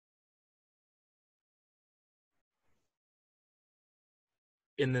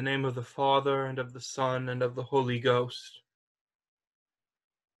In the name of the Father, and of the Son, and of the Holy Ghost.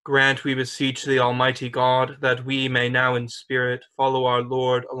 Grant, we beseech thee, Almighty God, that we may now in spirit follow our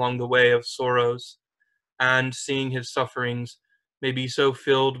Lord along the way of sorrows, and, seeing his sufferings, may be so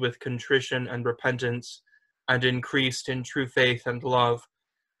filled with contrition and repentance, and increased in true faith and love,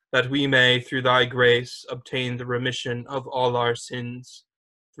 that we may, through thy grace, obtain the remission of all our sins,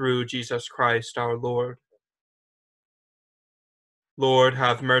 through Jesus Christ our Lord. Lord,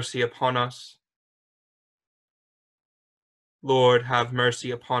 have mercy upon us. Lord, have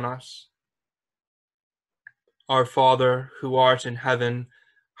mercy upon us. Our Father, who art in heaven,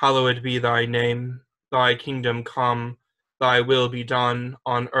 hallowed be thy name. Thy kingdom come, thy will be done,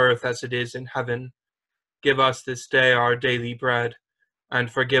 on earth as it is in heaven. Give us this day our daily bread, and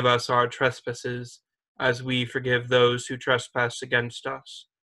forgive us our trespasses, as we forgive those who trespass against us.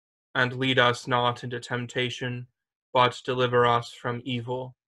 And lead us not into temptation, but deliver us from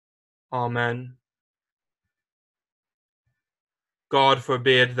evil. Amen. God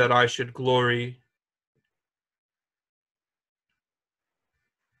forbid that I should glory.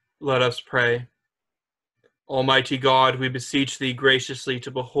 Let us pray. Almighty God, we beseech thee graciously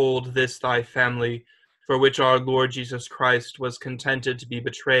to behold this thy family, for which our Lord Jesus Christ was contented to be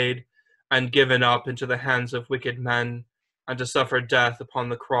betrayed and given up into the hands of wicked men, and to suffer death upon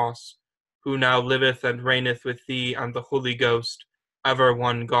the cross, who now liveth and reigneth with thee and the Holy Ghost, ever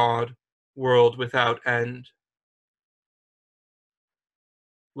one God, world without end.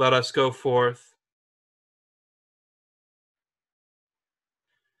 Let us go forth.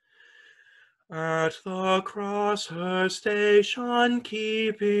 At the cross her station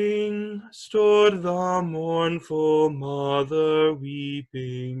keeping, stood the mournful mother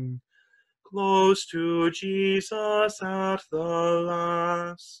weeping, close to Jesus at the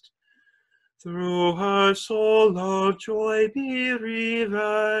last. Through her soul of joy bereaved,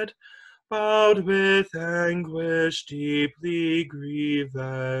 bowed with anguish deeply grieved,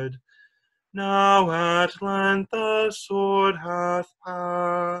 now at length the sword hath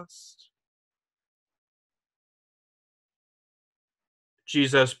passed.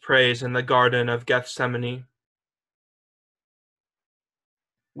 Jesus prays in the Garden of Gethsemane.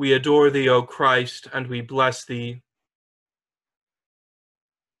 We adore thee, O Christ, and we bless thee.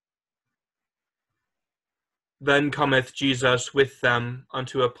 Then cometh Jesus with them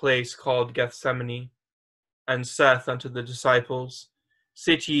unto a place called Gethsemane, and saith unto the disciples,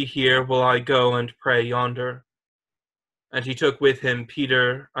 Sit ye here while I go and pray yonder. And he took with him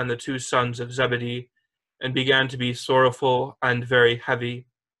Peter and the 2 sons of Zebedee, and began to be sorrowful and very heavy.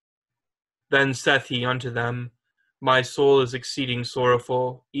 Then saith he unto them, My soul is exceeding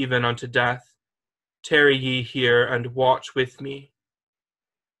sorrowful, even unto death. Tarry ye here, and watch with me.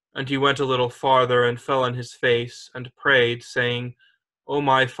 And he went a little farther, and fell on his face, and prayed, saying, O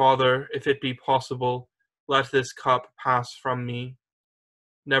my Father, if it be possible, let this cup pass from me.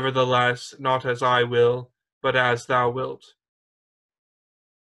 Nevertheless, not as I will, but as thou wilt.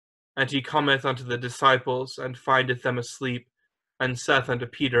 And he cometh unto the disciples, and findeth them asleep, and saith unto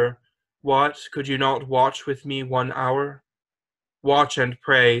Peter, What, could you not watch with me 1 hour? Watch and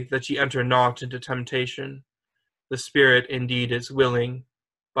pray, that ye enter not into temptation. The spirit indeed is willing,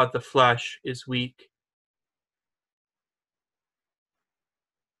 but the flesh is weak.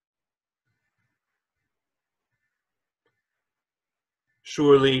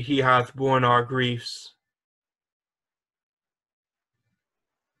 Surely he hath borne our griefs.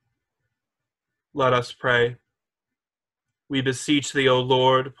 Let us pray. We beseech thee, O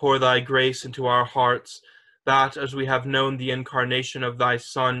Lord, pour thy grace into our hearts, that, as we have known the incarnation of thy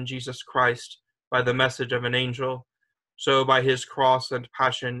Son, Jesus Christ, by the message of an angel, so by his cross and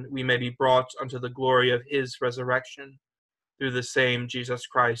passion we may be brought unto the glory of his resurrection, through the same Jesus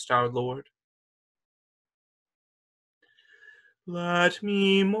Christ our Lord. Let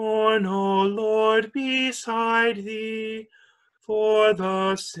me mourn, O Lord, beside thee, for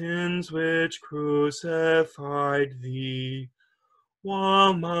the sins which crucified thee,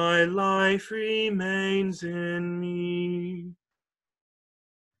 while my life remains in me.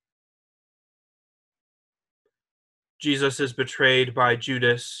 Jesus is betrayed by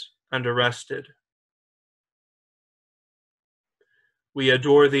Judas and arrested. We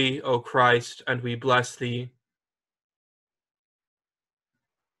adore thee, O Christ, and we bless thee.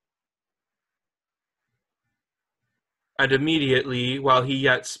 And immediately, while he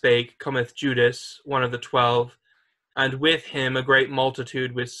yet spake, cometh Judas, one of the 12, and with him a great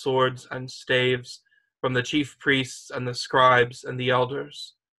multitude with swords and staves, from the chief priests and the scribes and the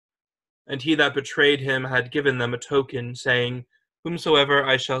elders. And he that betrayed him had given them a token, saying, Whomsoever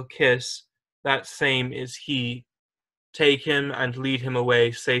I shall kiss, that same is he. Take him and lead him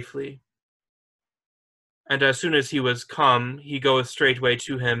away safely. And as soon as he was come, he goeth straightway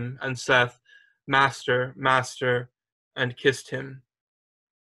to him, and saith, Master, Master, and kissed him.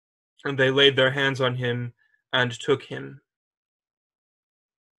 And they laid their hands on him, and took him.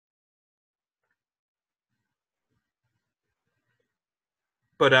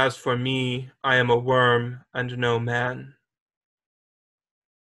 But as for me, I am a worm, and no man.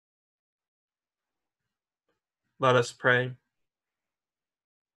 Let us pray.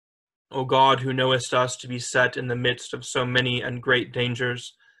 O God, who knowest us to be set in the midst of so many and great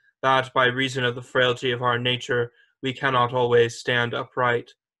dangers, that by reason of the frailty of our nature we cannot always stand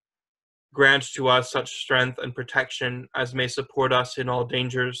upright, grant to us such strength and protection as may support us in all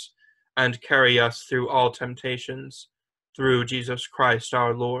dangers and carry us through all temptations, through Jesus Christ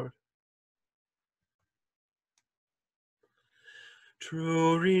our Lord.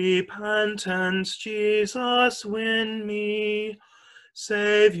 True repentance, Jesus, win me.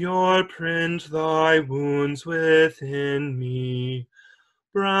 Saviour, print thy wounds within me.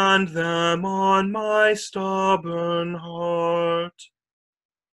 Brand them on my stubborn heart.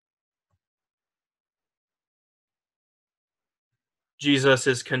 Jesus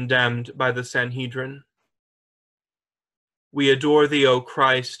is condemned by the Sanhedrin. We adore thee, O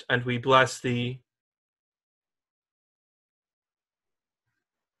Christ, and we bless thee.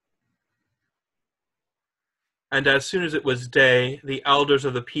 And as soon as it was day, the elders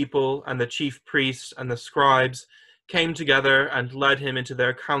of the people and the chief priests and the scribes came together and led him into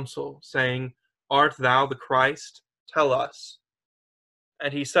their council, saying, Art thou the Christ? Tell us.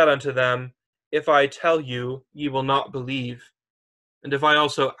 And he said unto them, If I tell you, ye will not believe. And if I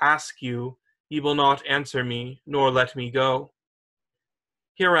also ask you, ye will not answer me, nor let me go.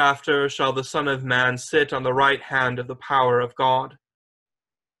 Hereafter shall the Son of Man sit on the right hand of the power of God.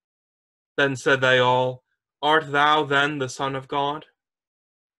 Then said they all, Art thou then the Son of God?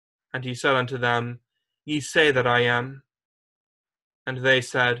 And he said unto them, Ye say that I am. And they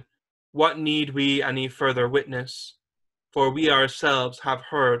said, What need we any further witness? For we ourselves have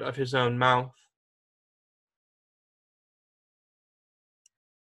heard of his own mouth.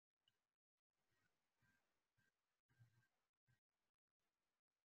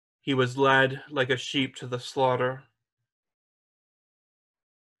 He was led like a sheep to the slaughter.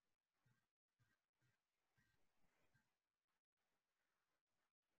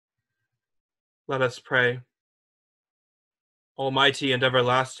 Let us pray. Almighty and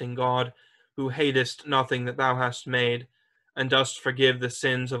everlasting God, who hatest nothing that thou hast made, and dost forgive the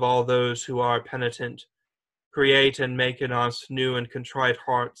sins of all those who are penitent, create and make in us new and contrite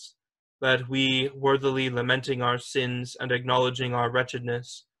hearts, that we, worthily lamenting our sins and acknowledging our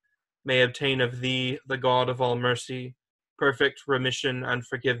wretchedness, may obtain of thee, the God of all mercy, perfect remission and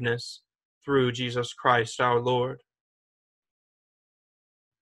forgiveness, through Jesus Christ our Lord.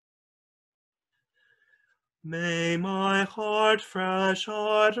 May my heart fresh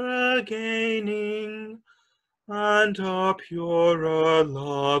ardor gaining, and a purer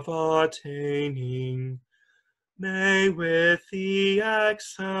love attaining, may with thee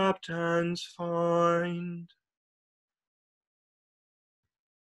acceptance find.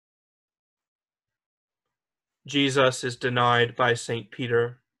 Jesus is denied by St.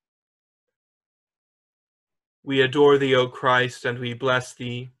 Peter. We adore thee, O Christ, and we bless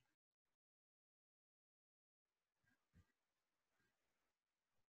thee.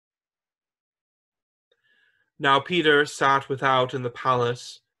 Now Peter sat without in the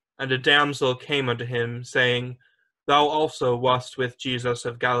palace, and a damsel came unto him, saying, Thou also wast with Jesus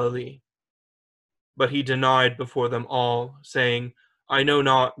of Galilee. But he denied before them all, saying, I know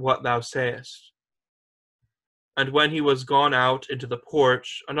not what thou sayest. And when he was gone out into the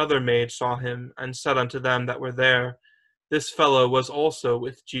porch, another maid saw him, and said unto them that were there, This fellow was also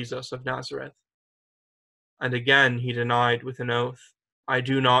with Jesus of Nazareth. And again he denied with an oath, I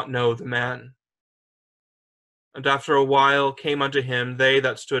do not know the man. And after a while came unto him they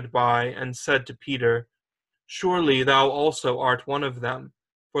that stood by, and said to Peter, Surely thou also art one of them,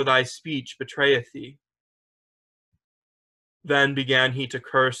 for thy speech betrayeth thee. Then began he to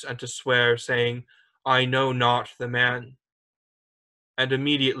curse and to swear, saying, I know not the man. And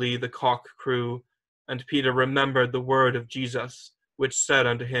immediately the cock crew, and Peter remembered the word of Jesus, which said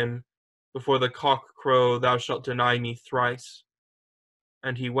unto him, Before the cock crow thou shalt deny me thrice.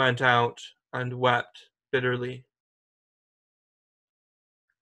 And he went out and wept bitterly.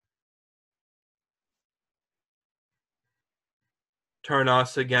 Turn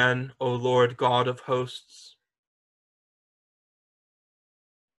us again, O Lord God of hosts.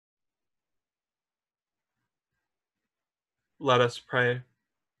 Let us pray.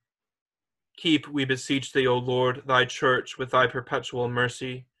 Keep, we beseech thee, O Lord, thy church with thy perpetual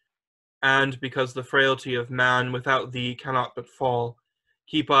mercy, and, because the frailty of man without thee cannot but fall,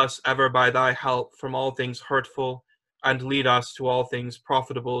 keep us ever by thy help from all things hurtful, and lead us to all things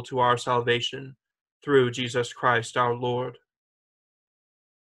profitable to our salvation, through Jesus Christ our Lord.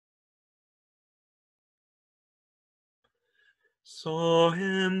 Saw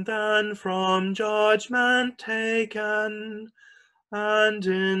him then from judgment taken, and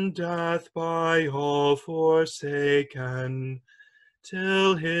in death by all forsaken,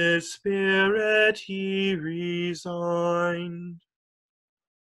 till his spirit he resigned.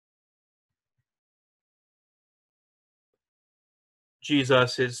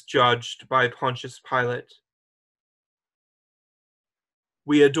 Jesus is judged by Pontius Pilate.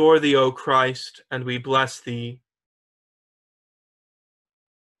 We adore thee, O Christ, and we bless thee.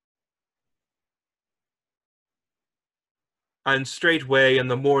 And straightway in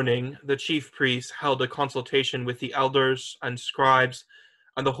the morning the chief priests held a consultation with the elders and scribes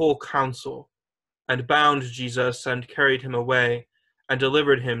and the whole council, and bound Jesus and carried him away, and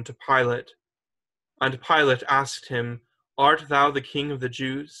delivered him to Pilate. And Pilate asked him, Art thou the king of the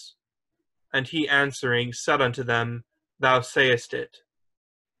Jews? And he answering said unto them, Thou sayest it.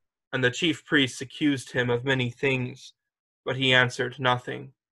 And the chief priests accused him of many things, but he answered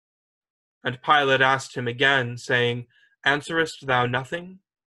nothing. And Pilate asked him again, saying, Answerest thou nothing?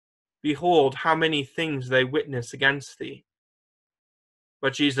 Behold, how many things they witness against thee.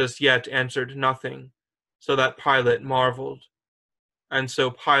 But Jesus yet answered nothing, so that Pilate marveled. And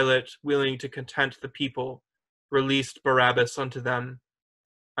so Pilate, willing to content the people, released Barabbas unto them,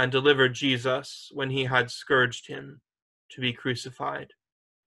 and delivered Jesus, when he had scourged him, to be crucified.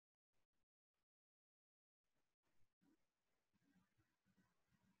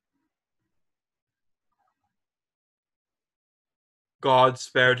 God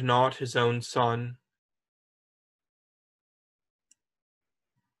spared not his own Son.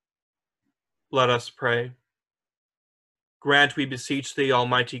 Let us pray. Grant, we beseech thee,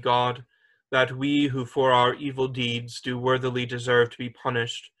 Almighty God, that we who for our evil deeds do worthily deserve to be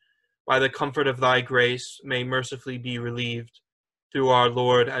punished, by the comfort of thy grace may mercifully be relieved, through our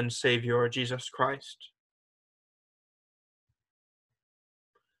Lord and Saviour Jesus Christ.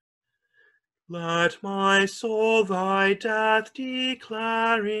 Let my soul thy death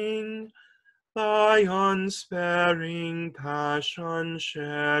declaring, thy unsparing passion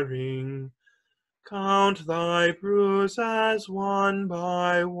sharing, count thy bruises one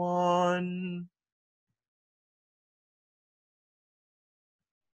by one.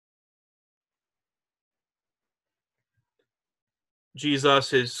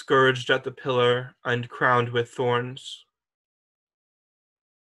 Jesus is scourged at the pillar and crowned with thorns.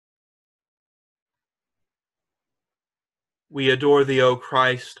 We adore thee, O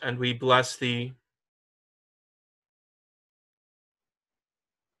Christ, and we bless thee.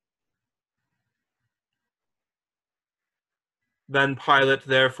 Then Pilate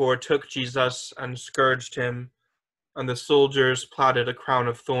therefore took Jesus and scourged him, and the soldiers platted a crown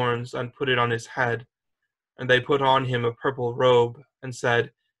of thorns and put it on his head, and they put on him a purple robe, and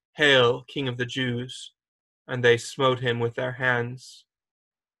said, Hail, King of the Jews! And they smote him with their hands.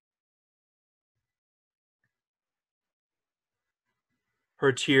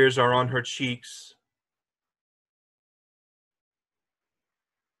 Her tears are on her cheeks.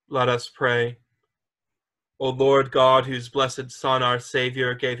 Let us pray. O Lord God, whose blessed Son, our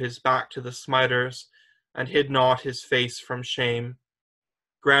Saviour, gave his back to the smiters, and hid not his face from shame,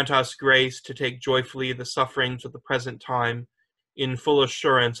 grant us grace to take joyfully the sufferings of the present time, in full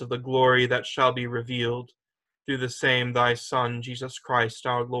assurance of the glory that shall be revealed, through the same thy Son, Jesus Christ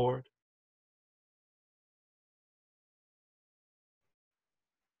our Lord.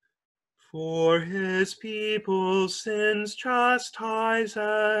 For his people's sins chastised,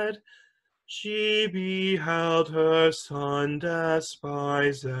 she beheld her Son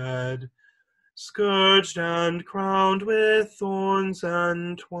despised, scourged and crowned with thorns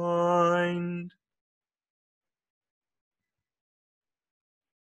entwined.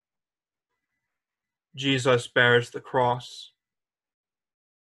 Jesus bears the cross.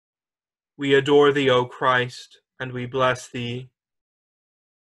 We adore thee, O Christ, and we bless thee.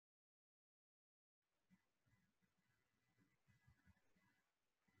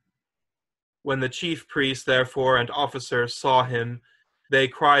 When the chief priests, therefore, and officers saw him, they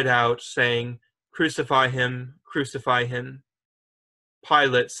cried out, saying, Crucify him, crucify him.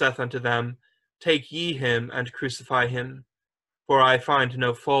 Pilate saith unto them, Take ye him, and crucify him, for I find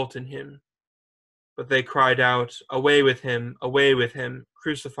no fault in him. But they cried out, away with him,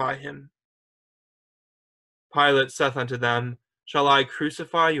 crucify him. Pilate saith unto them, Shall I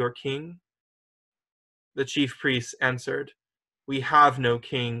crucify your king? The chief priests answered, We have no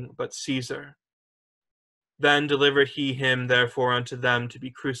king but Caesar. Then delivered he him therefore unto them to be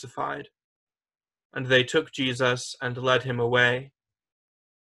crucified. And they took Jesus and led him away.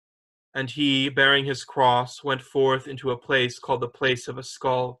 And he, bearing his cross, went forth into a place called the place of a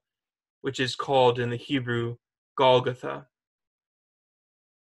skull, which is called in the Hebrew Golgotha.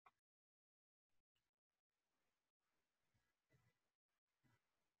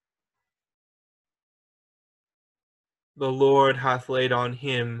 The Lord hath laid on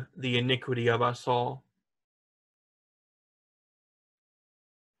him the iniquity of us all.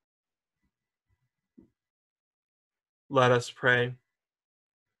 Let us pray.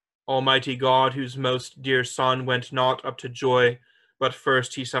 Almighty God, whose most dear Son went not up to joy, but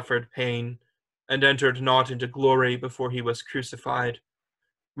first he suffered pain, and entered not into glory before he was crucified,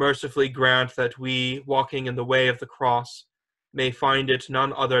 mercifully grant that we, walking in the way of the cross, may find it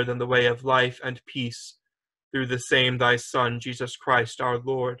none other than the way of life and peace, through the same thy Son, Jesus Christ our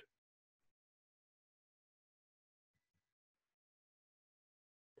Lord.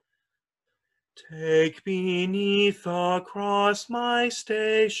 Take beneath the cross my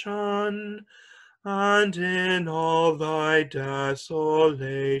station, and in all thy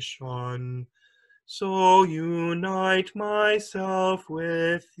desolation, so unite myself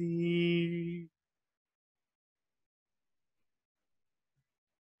with thee.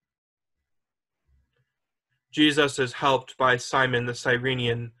 Jesus is helped by Simon the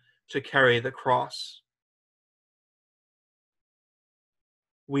Cyrenian to carry the cross.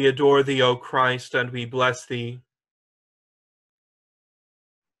 We adore thee, O Christ, and we bless thee.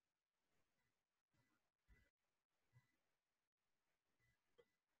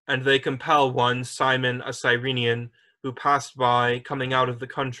 And they compel one, Simon a Cyrenian, who passed by, coming out of the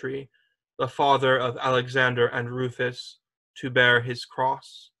country, the father of Alexander and Rufus, to bear his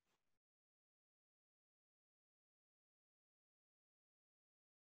cross.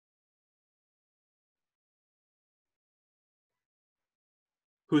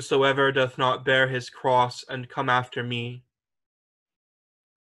 Whosoever doth not bear his cross and come after me.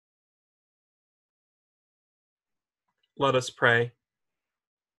 Let us pray.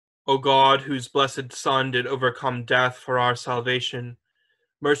 O God, whose blessed Son did overcome death for our salvation,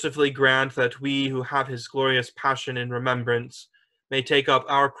 mercifully grant that we who have his glorious passion in remembrance may take up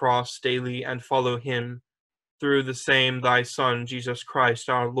our cross daily and follow him, through the same thy Son, Jesus Christ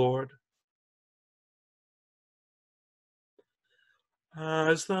our Lord.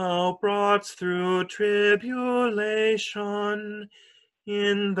 As thou broughtst through tribulation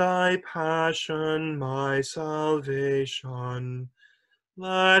in thy passion my salvation,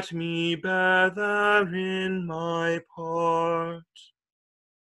 let me bear therein my part.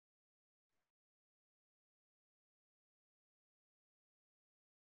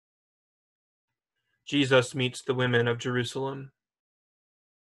 Jesus meets the women of Jerusalem.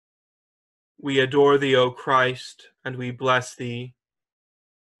 We adore thee, O Christ, and we bless thee.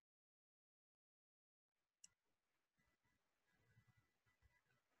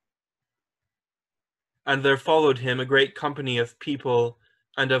 And there followed him a great company of people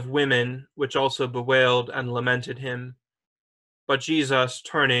and of women, which also bewailed and lamented him. But Jesus,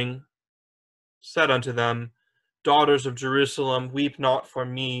 turning, said unto them, Daughters of Jerusalem, weep not for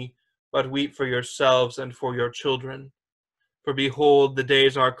me, but weep for yourselves and for your children. For behold, the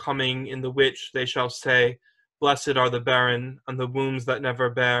days are coming in the which they shall say, Blessed are the barren, and the wombs that never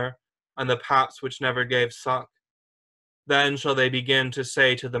bare, and the paps which never gave suck. Then shall they begin to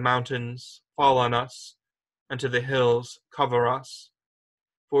say to the mountains, Fall on us, and to the hills, Cover us.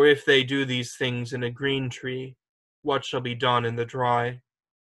 For if they do these things in a green tree, what shall be done in the dry?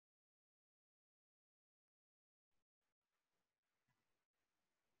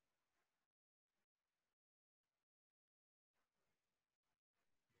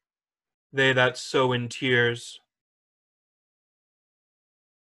 They that sow in tears.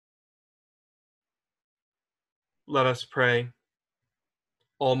 Let us pray.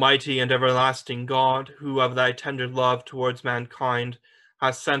 Almighty and everlasting God, who of thy tender love towards mankind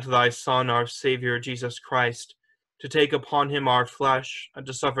hast sent thy Son, our Saviour, Jesus Christ, to take upon him our flesh, and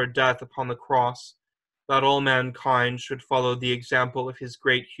to suffer death upon the cross, that all mankind should follow the example of his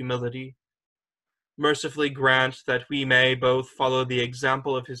great humility. Mercifully grant that we may both follow the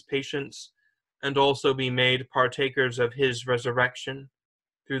example of his patience, and also be made partakers of his resurrection,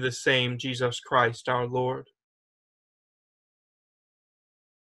 through the same Jesus Christ our Lord.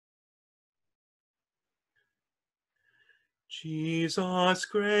 Jesus,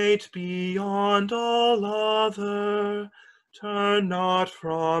 great beyond all other, turn not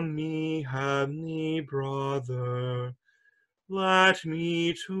from me, heavenly brother. Let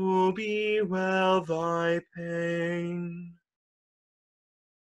me to bewail thy pain.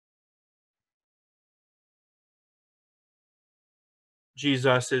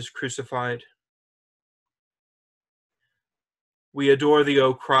 Jesus is crucified. We adore thee,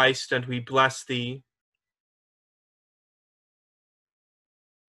 O Christ, and we bless thee.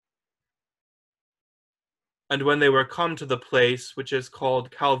 And when they were come to the place which is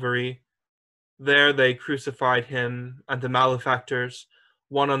called Calvary, there they crucified him and the malefactors,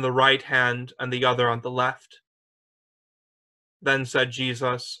 one on the right hand and the other on the left. Then said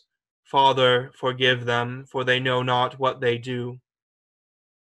Jesus, Father, forgive them, for they know not what they do.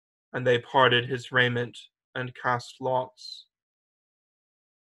 And they parted his raiment and cast lots.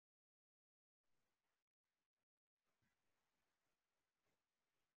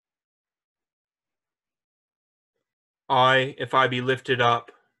 I, if I be lifted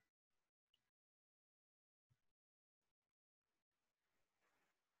up,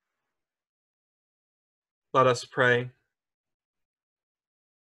 let us pray.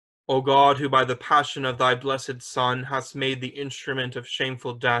 O God, who by the passion of thy blessed Son hast made the instrument of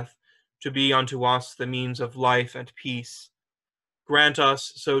shameful death to be unto us the means of life and peace, grant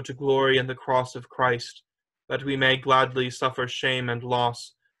us so to glory in the cross of Christ, that we may gladly suffer shame and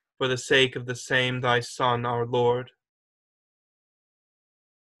loss for the sake of the same thy Son, our Lord.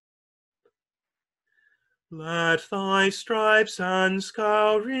 Let thy stripes and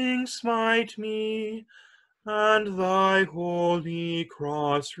scouring smite me, and thy holy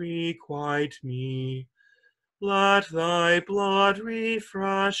cross requite me. Let thy blood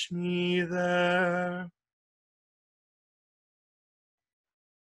refresh me there.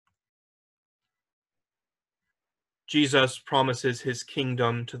 Jesus promises his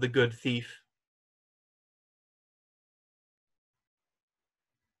kingdom to the good thief.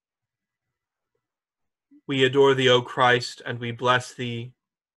 We adore thee, O Christ, and we bless thee.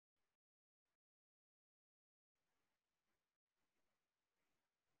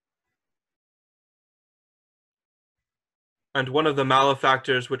 And one of the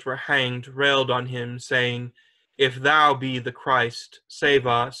malefactors which were hanged railed on him, saying, If thou be the Christ, save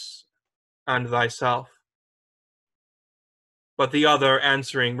us and thyself. But the other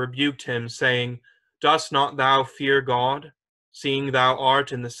answering rebuked him, saying, Dost not thou fear God, seeing thou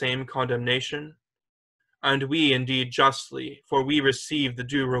art in the same condemnation? And we indeed justly, for we receive the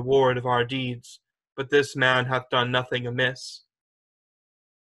due reward of our deeds, but this man hath done nothing amiss.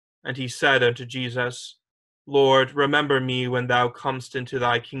 And he said unto Jesus, Lord, remember me when thou comest into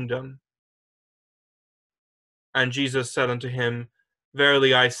thy kingdom. And Jesus said unto him,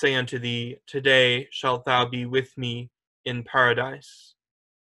 Verily I say unto thee, today shalt thou be with me in paradise.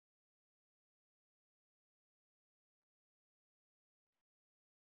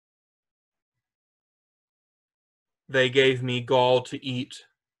 They gave me gall to eat.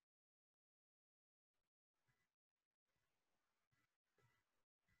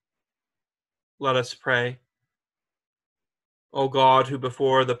 Let us pray. O God, who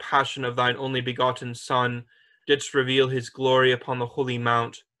before the passion of thine only begotten Son didst reveal his glory upon the holy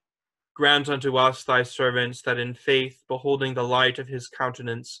mount, grant unto us, thy servants, that in faith, beholding the light of his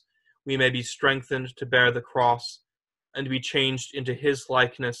countenance, we may be strengthened to bear the cross, and be changed into his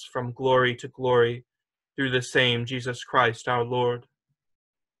likeness from glory to glory, through the same Jesus Christ our Lord.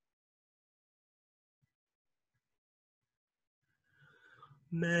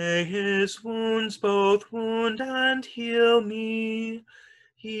 May his wounds both wound and heal me.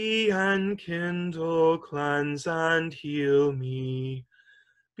 He enkindle, cleanse, and heal me.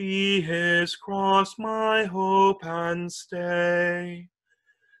 Be his cross my hope and stay.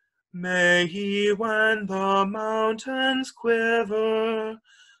 May he, when the mountains quiver,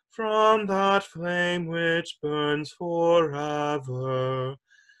 from that flame which burns forever,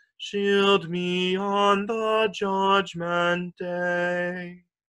 shield me on the judgment day.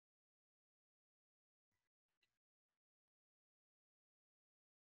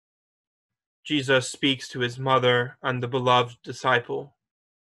 Jesus speaks to his mother and the beloved disciple.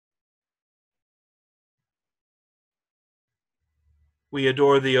 We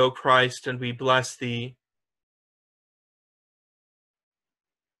adore thee, O Christ, and we bless thee.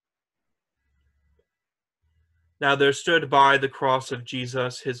 Now there stood by the cross of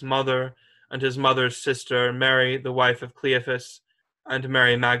Jesus his mother and his mother's sister, Mary, the wife of Cleophas, and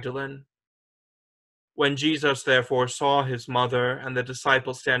Mary Magdalene. When Jesus therefore saw his mother and the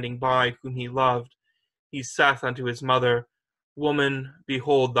disciple standing by whom he loved, he saith unto his mother, Woman,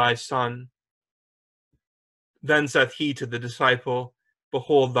 behold thy son. Then saith he to the disciple,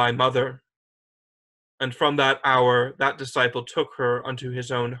 Behold thy mother. And from that hour that disciple took her unto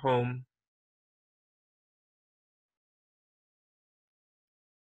his own home.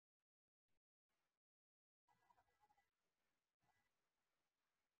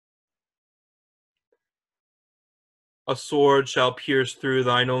 A sword shall pierce through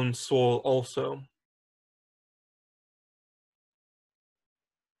thine own soul also.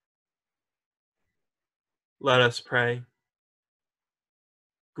 Let us pray.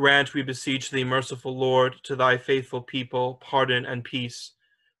 Grant, we beseech thee, merciful Lord, to thy faithful people pardon and peace,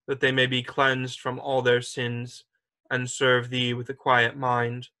 that they may be cleansed from all their sins, and serve thee with a quiet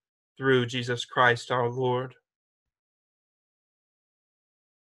mind, through Jesus Christ our Lord.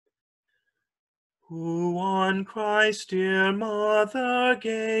 Who on Christ, dear mother,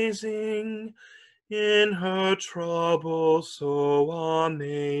 gazing, in her trouble so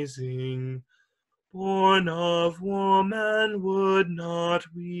amazing, born of woman, would not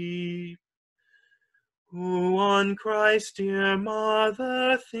weep. Who on Christ, dear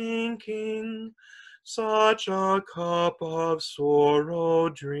mother, thinking, such a cup of sorrow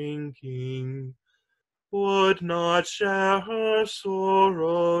drinking, would not share her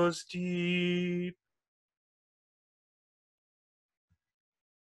sorrows deep.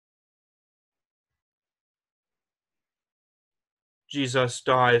 Jesus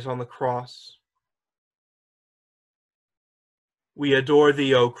dies on the cross. We adore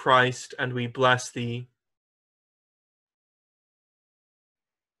thee, O Christ, and we bless thee.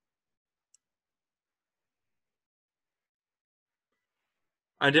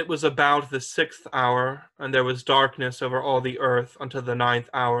 And it was about the 6th hour, and there was darkness over all the earth unto the 9th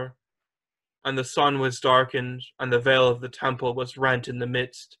hour. And the sun was darkened, and the veil of the temple was rent in the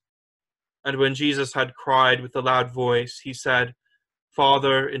midst. And when Jesus had cried with a loud voice, he said,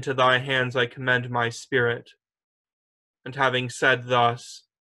 Father, into thy hands I commend my spirit. And having said thus,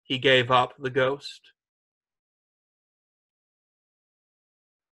 he gave up the ghost.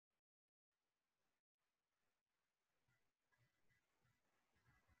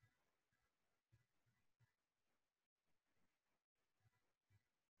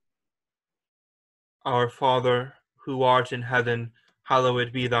 Our Father, who art in heaven,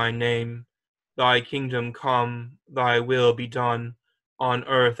 hallowed be thy name. Thy kingdom come, thy will be done, on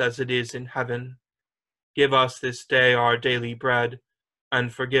earth as it is in heaven. Give us this day our daily bread,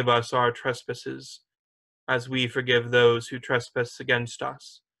 and forgive us our trespasses, as we forgive those who trespass against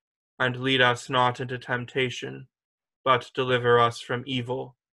us. And lead us not into temptation, but deliver us from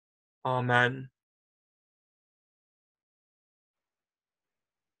evil. Amen.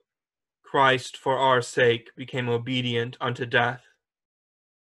 Christ, for our sake, became obedient unto death.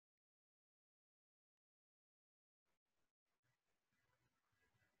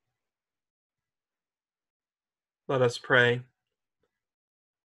 Let us pray.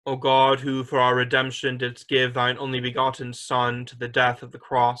 O God, who for our redemption didst give thine only begotten Son to the death of the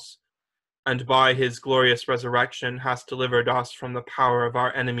cross, and by his glorious resurrection hast delivered us from the power of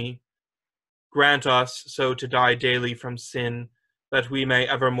our enemy, grant us so to die daily from sin, that we may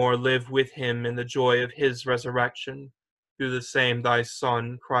evermore live with him in the joy of his resurrection, through the same thy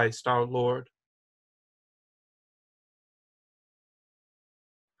Son, Christ our Lord.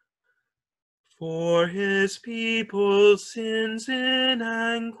 For his people's sins in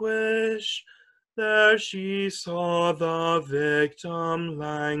anguish, there she saw the victim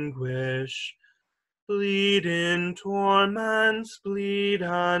languish, bleed in torments, bleed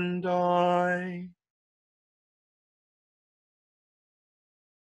and die.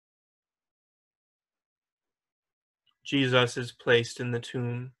 Jesus is placed in the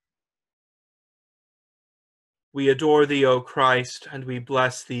tomb. We adore thee, O Christ, and we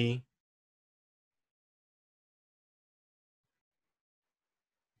bless thee.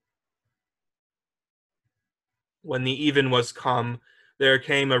 When the even was come, there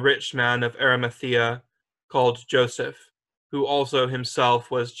came a rich man of Arimathea, called Joseph, who also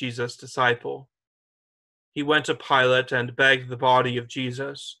himself was Jesus' disciple. He went to Pilate and begged the body of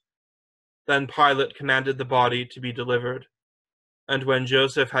Jesus. Then Pilate commanded the body to be delivered. And when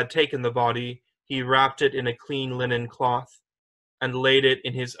Joseph had taken the body, he wrapped it in a clean linen cloth, and laid it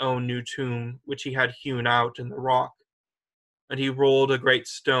in his own new tomb, which he had hewn out in the rock. And he rolled a great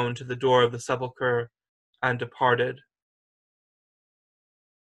stone to the door of the sepulchre, and departed.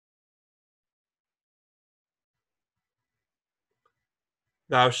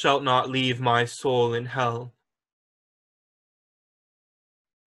 Thou shalt not leave my soul in hell.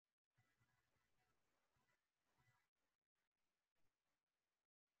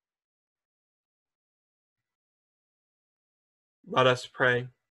 Let us pray.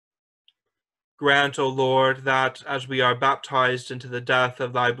 Grant, O Lord, that, as we are baptized into the death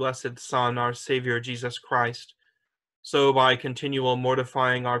of thy blessed Son, our Saviour Jesus Christ, so by continual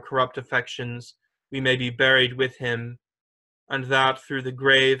mortifying our corrupt affections, we may be buried with him, and that through the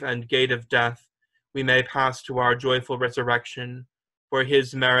grave and gate of death we may pass to our joyful resurrection, for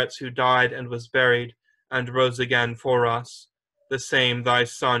his merits who died and was buried, and rose again for us, the same thy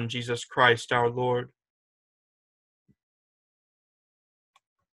Son, Jesus Christ our Lord.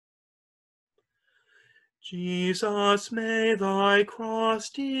 Jesus, may thy cross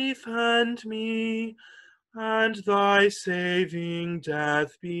defend me, and thy saving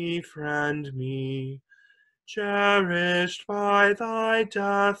death befriend me, cherished by thy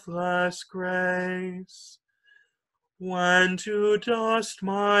deathless grace. When to dust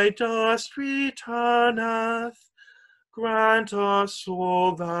my dust returneth, grant a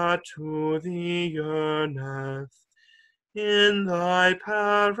soul that to thee yearneth, in thy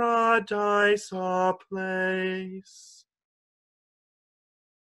paradise a place.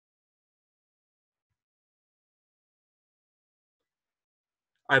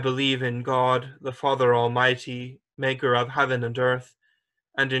 I believe in God, the Father Almighty, maker of heaven and earth,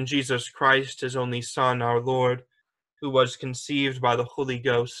 and in Jesus Christ, his only Son, our Lord, who was conceived by the Holy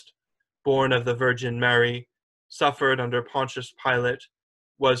Ghost, born of the Virgin Mary, suffered under Pontius Pilate,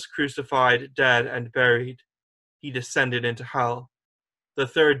 was crucified, dead, and buried. He descended into hell. The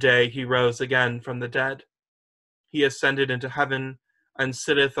third day he rose again from the dead. He ascended into heaven, and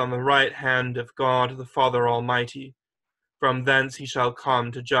sitteth on the right hand of God the Father Almighty. From thence he shall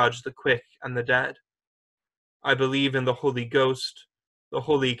come to judge the quick and the dead. I believe in the Holy Ghost, the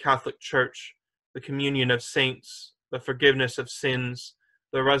Holy Catholic Church, the communion of saints, the forgiveness of sins,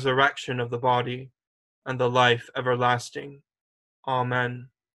 the resurrection of the body, and the life everlasting. Amen.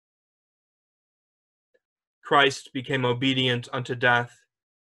 Christ became obedient unto death.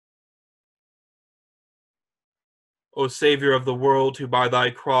 O Saviour of the world, who by thy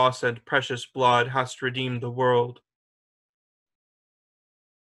cross and precious blood hast redeemed the world,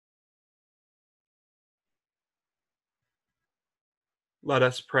 let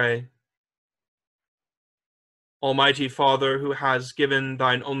us pray. Almighty Father, who has given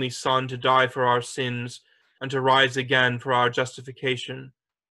thine only Son to die for our sins and to rise again for our justification,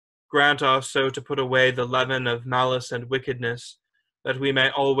 grant us so to put away the leaven of malice and wickedness, that we may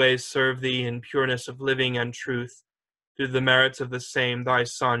always serve thee in pureness of living and truth, through the merits of the same thy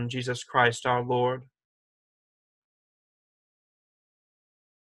Son, Jesus Christ our Lord.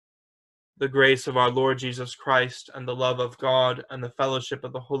 The grace of our Lord Jesus Christ, and the love of God, and the fellowship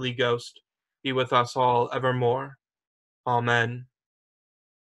of the Holy Ghost be with us all evermore. Amen.